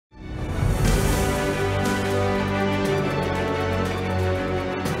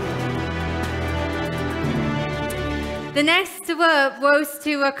The next award goes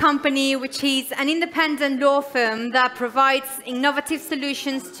to a company which is an independent law firm that provides innovative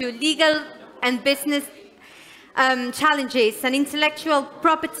solutions to legal and business challenges and intellectual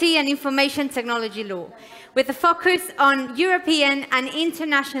property and information technology law, with a focus on European and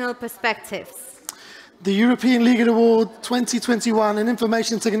international perspectives. The European Legal Award 2021 in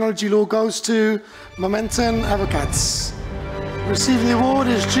Information Technology Law goes to Momentum Avocats. Receiving the award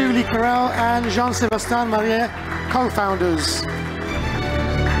is Julie Carrel and Jean-Sébastien Marier, co-founders.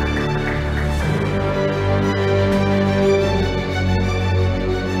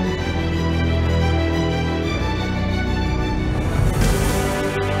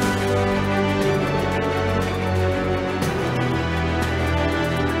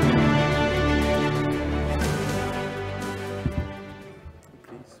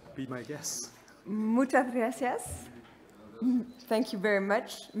 Be my guest. Muchas gracias. Thank you very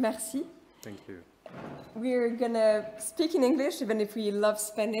much. Merci. Thank you. We're gonna speak in English, even if we love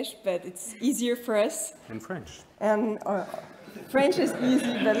Spanish, but it's easier for us. And French. And French is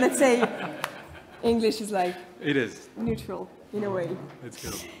easy, but let's say English is like It is. neutral in a way. Let's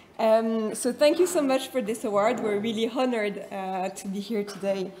go. So thank you so much for this award. We're really honored to be here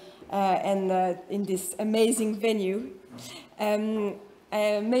today and in this amazing venue.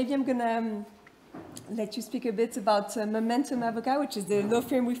 Maybe I'm gonna let you speak a bit about Momentum Avocats, which is the law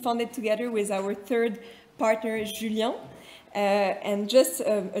firm we founded together with our third partner, Julien, and just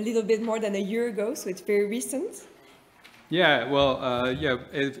a little bit more than a year ago, so it's very recent. Yeah, well,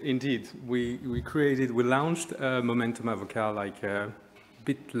 indeed. We launched Momentum Avocats like a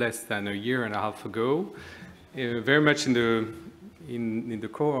bit less than a year and a half ago, very much in the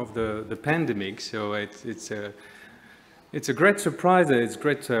core of the pandemic. So it's a great surprise and it's a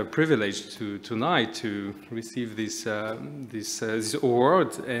great privilege tonight to receive this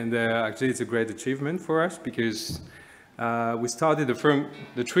award, and actually it's a great achievement for us because we started the firm,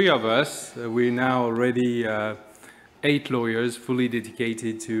 the three of us. We're now already 8 lawyers fully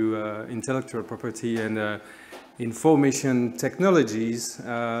dedicated to intellectual property and information technologies.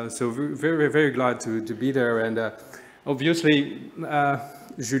 So very, very glad to be there, and obviously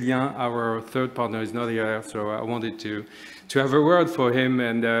Julien, our third partner, is not here, so I wanted to have a word for him,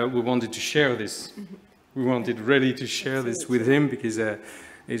 and we wanted to share this. We wanted really to share this with him because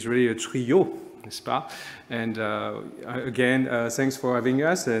it's really a trio, n'est-ce pas? And again, thanks for having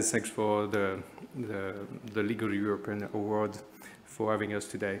us, and thanks for the Legal European Award for having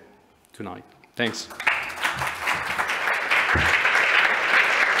us tonight. Thanks.